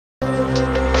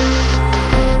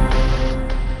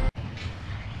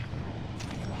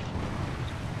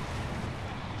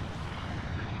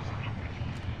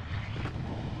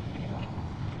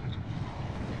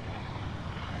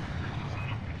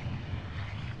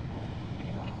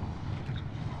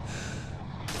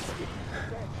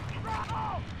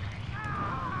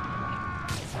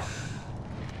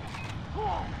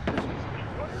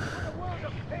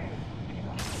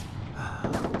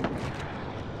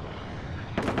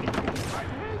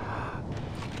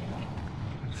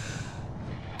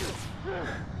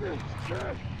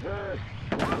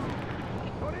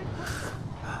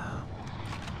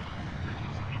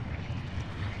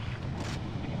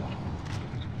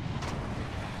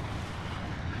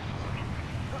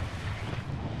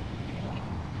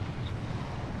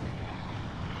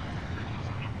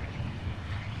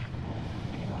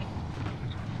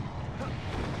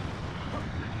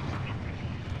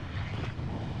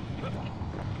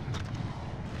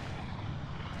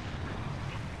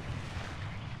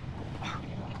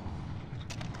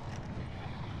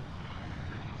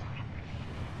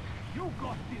You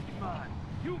got this, man.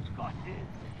 You got this.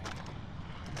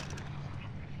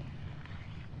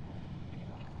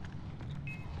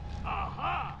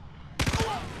 Aha!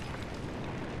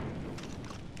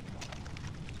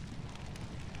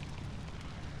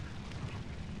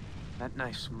 That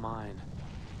knife's mine.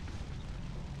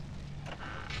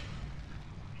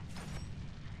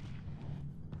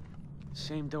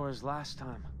 Same door as last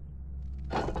time.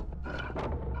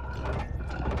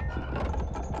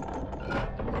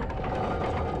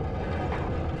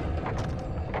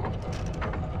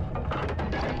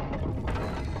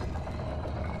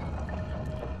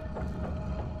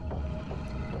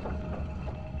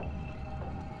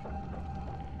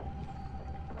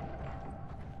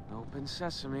 Open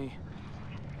sesame.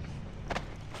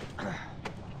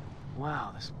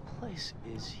 Wow, this place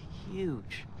is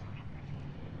huge.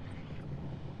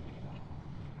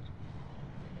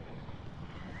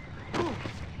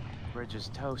 Bridge is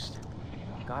toast.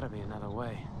 Gotta be another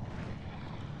way.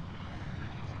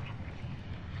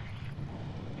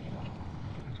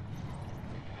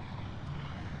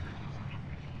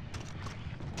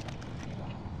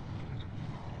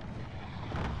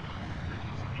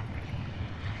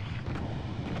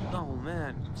 Oh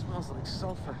man, it smells like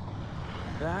sulfur.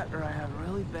 That or I have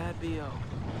really bad BO.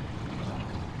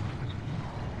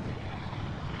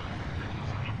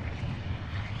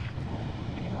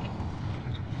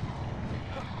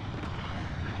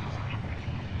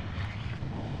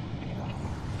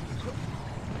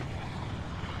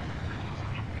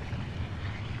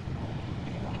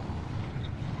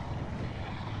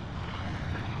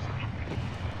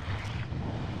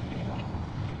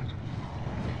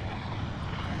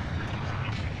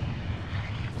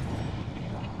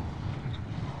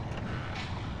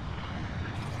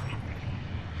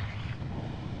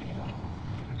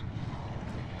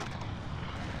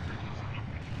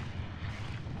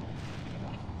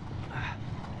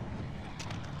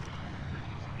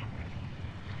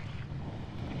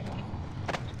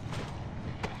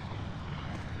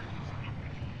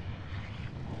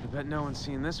 I bet no one's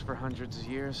seen this for hundreds of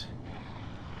years.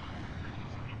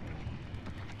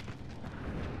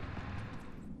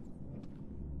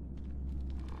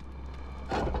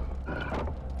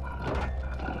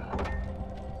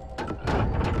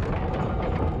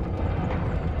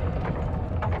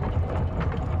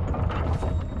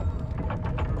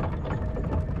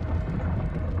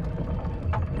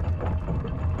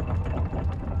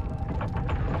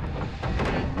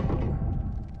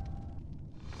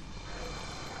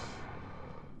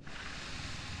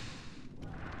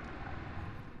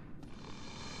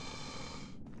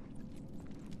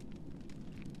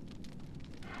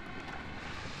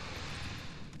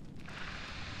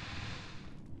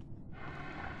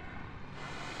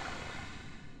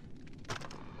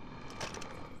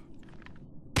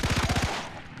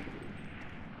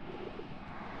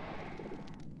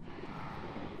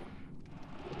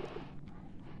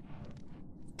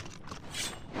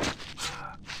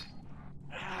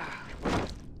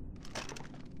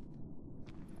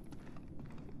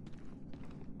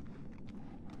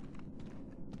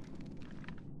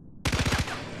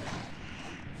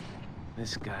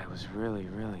 This guy was really,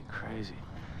 really crazy.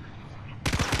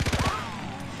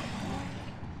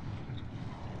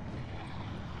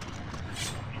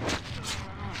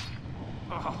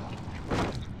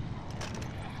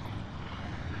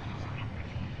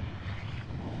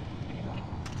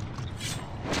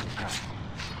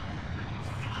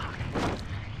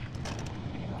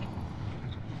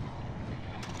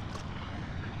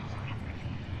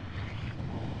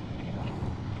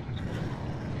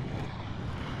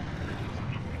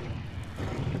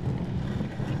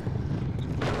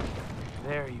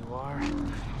 There you are.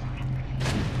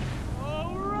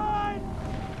 All right.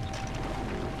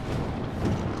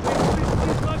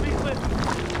 Please let me live.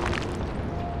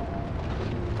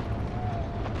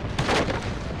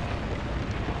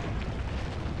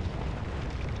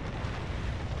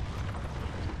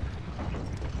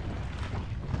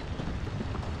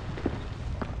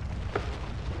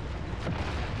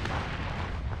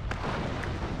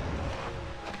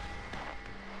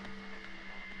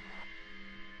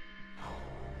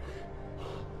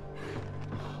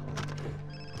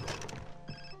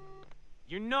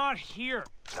 not here.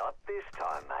 Not this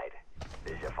time, mate.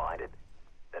 Did you find it?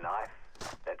 The knife?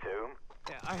 The tomb?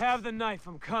 Yeah, I have the knife.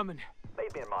 I'm coming.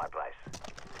 Meet me in my place.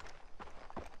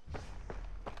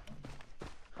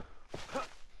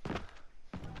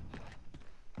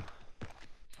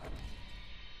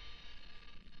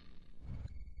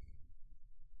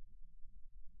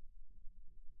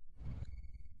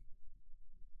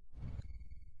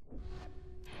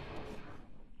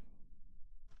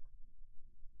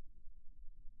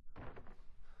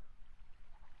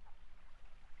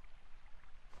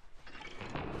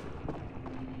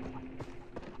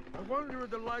 I wonder if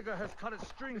the liger has cut its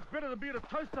strings better than being a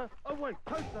toaster. Oh wait,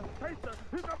 toaster, taster.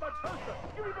 Who got my toaster?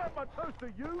 Give me back my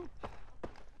toaster, you!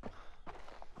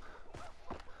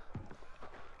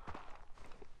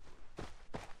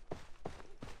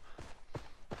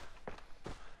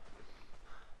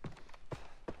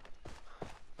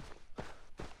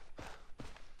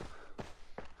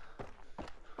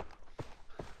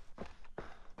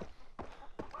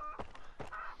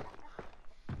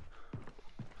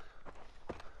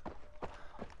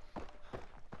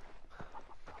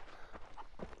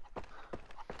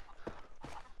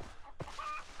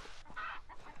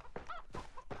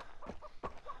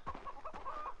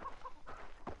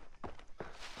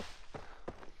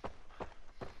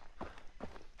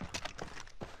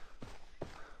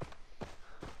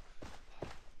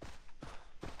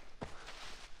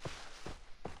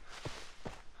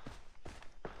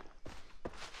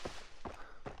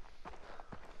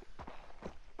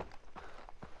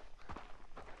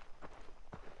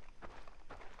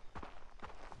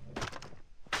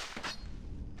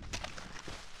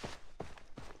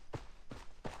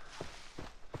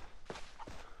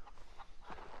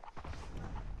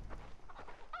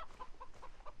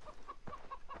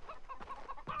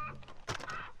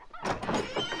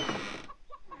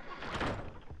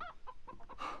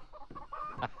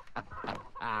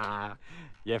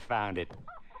 You found it.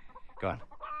 Go on,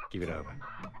 give it over.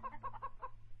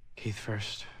 Keith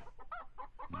first.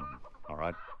 All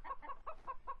right.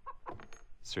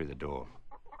 It's through the door.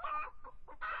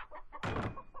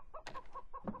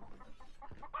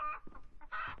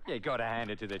 You gotta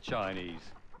hand it to the Chinese.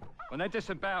 When they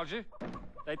disemboweled you,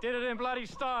 they did it in bloody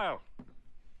style.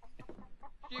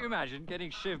 Can you imagine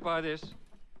getting shivved by this?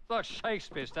 It's like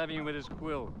Shakespeare stabbing you with his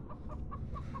quill.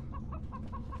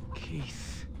 Keith.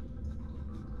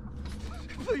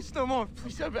 Please, no more.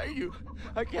 Please, I beg you.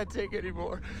 I can't take any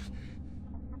more.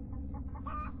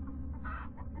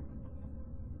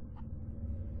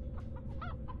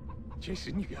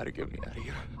 Jason, you gotta get me out of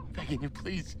here. I'm begging you,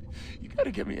 please. You gotta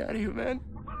get me out of here, man.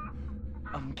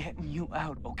 I'm getting you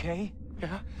out, okay?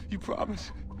 Yeah? You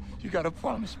promise? You gotta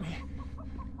promise me.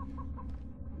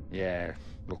 Yeah,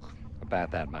 look, about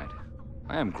that, mate.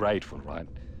 I am grateful, right?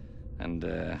 And,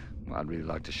 I'd really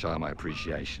like to show my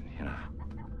appreciation, you know.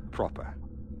 Proper.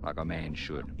 Like a man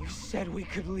should. You said we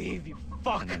could leave, you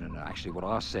fuck! No. Actually, what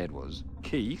I said was,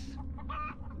 Keith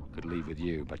could leave with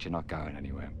you, but you're not going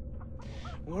anywhere.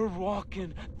 We're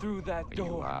walking through that door.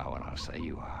 You are when I say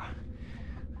you are.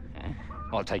 Eh?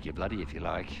 I'll take your bloody if you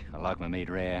like. I like my meat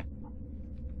rare.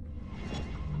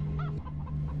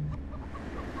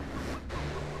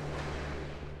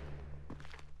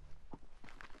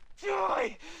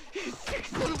 Die! You sick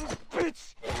son of a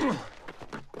bitch!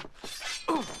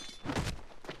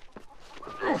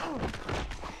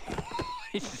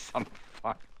 This is some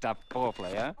fucked up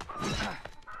foreplay, huh?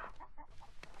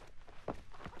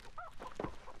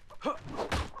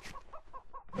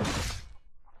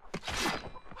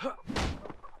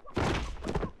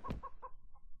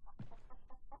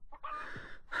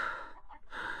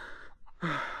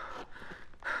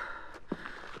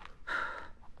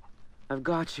 I've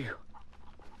got you.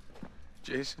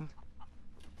 Jason?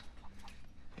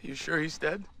 Are you sure he's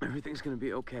dead? Everything's gonna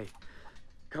be okay.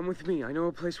 Come with me. I know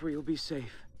a place where you'll be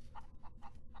safe.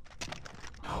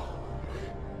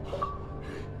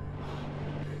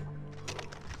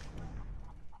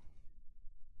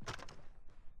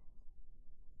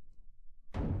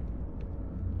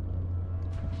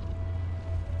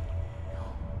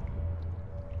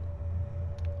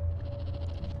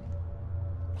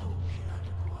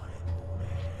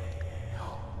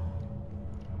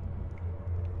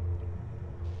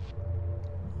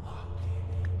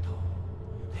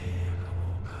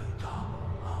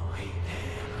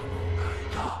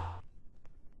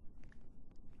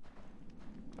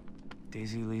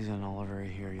 Daisy, Lisa, and Oliver are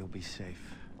here. You'll be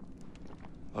safe.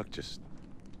 Look, just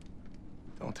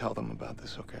don't tell them about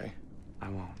this, okay? I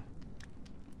won't.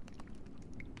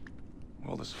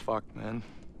 World is fucked, man.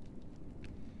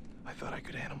 I thought I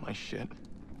could handle my shit.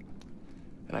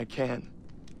 And I can.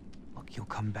 Look, you'll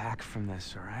come back from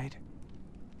this, all right?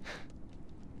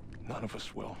 None of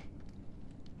us will.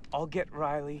 I'll get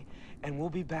Riley, and we'll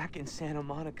be back in Santa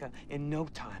Monica in no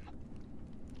time.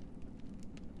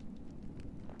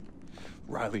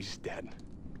 Riley's dead.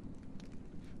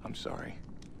 I'm sorry.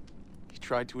 He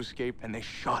tried to escape, and they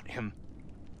shot him.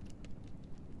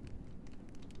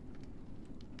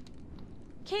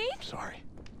 Keith? Sorry.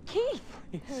 Keith!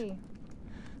 Hey.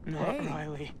 Not Hey.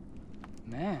 Riley.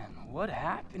 Man, what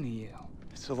happened to you?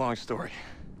 It's a long story.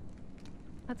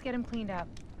 Let's get him cleaned up.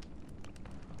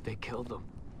 They killed them.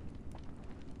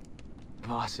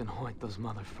 Voss and Hoyt, those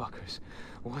motherfuckers.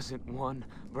 Wasn't one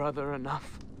brother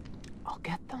enough? I'll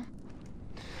get them.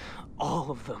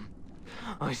 All of them.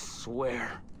 I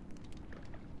swear.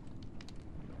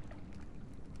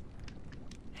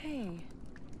 Hey.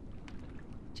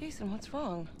 Jason, what's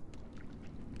wrong?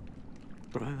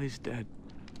 Riley's dead.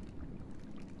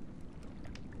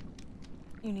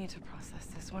 You need to process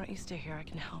this. Why don't you stay here? I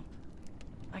can help.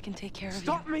 I can take care of you.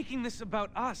 Stop making this about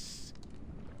us!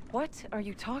 What are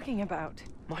you talking about?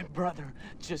 My brother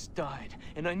just died,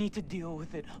 and I need to deal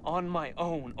with it on my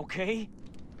own, okay?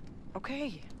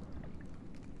 Okay.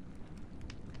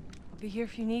 I'll be here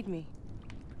if you need me.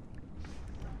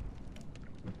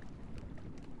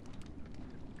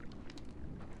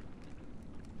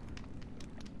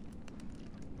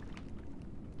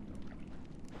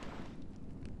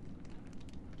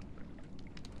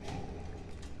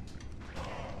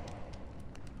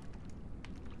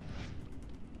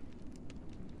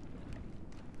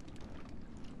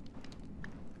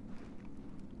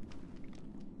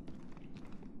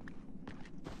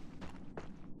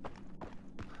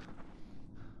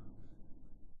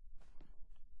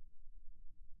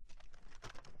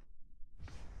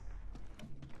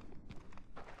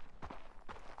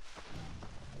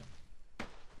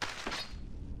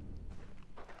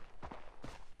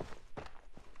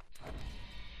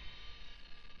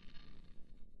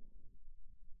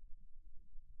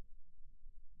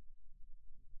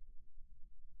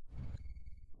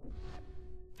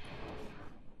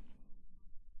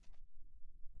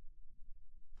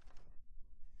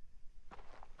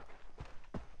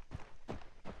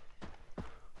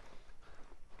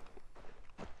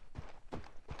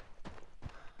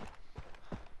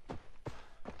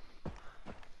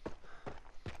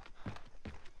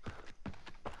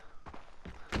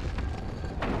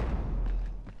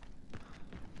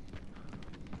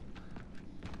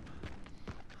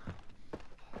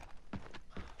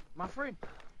 My friend.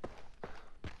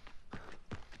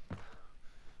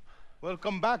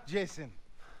 Welcome back, Jason.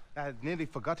 I had nearly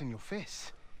forgotten your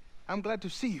face. I'm glad to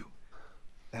see you.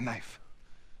 The knife.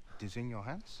 It is in your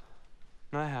hands?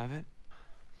 I have it.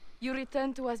 You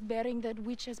return to us bearing that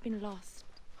which has been lost.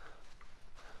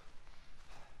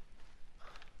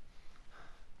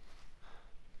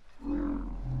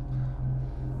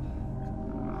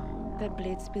 That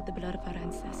blade spilled the blood of our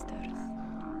ancestors.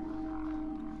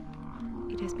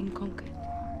 It has been conquered.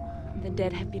 The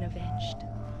dead have been avenged.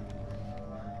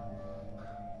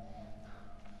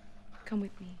 Come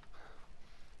with me.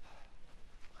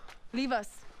 Leave us.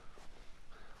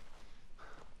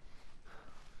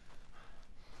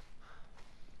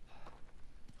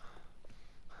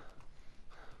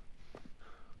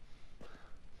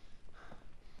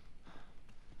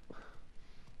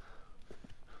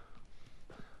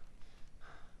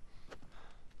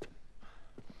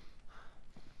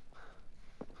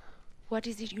 What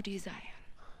is it you desire?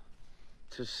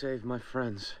 To save my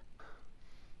friends.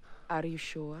 Are you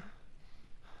sure?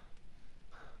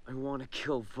 I want to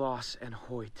kill Voss and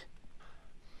Hoyt.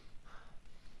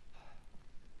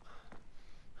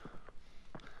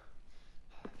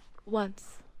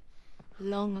 Once,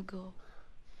 long ago,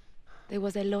 there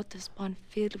was a lotus pond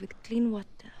filled with clean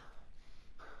water.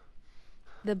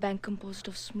 The bank composed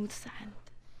of smooth sand.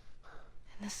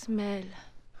 And the smell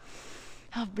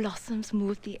of blossoms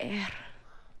moved the air.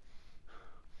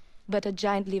 But a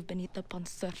giant lived beneath the pond's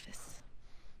surface,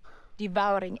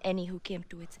 devouring any who came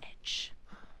to its edge.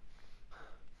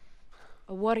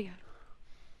 A warrior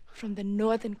from the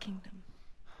northern kingdom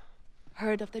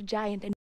heard of the giant and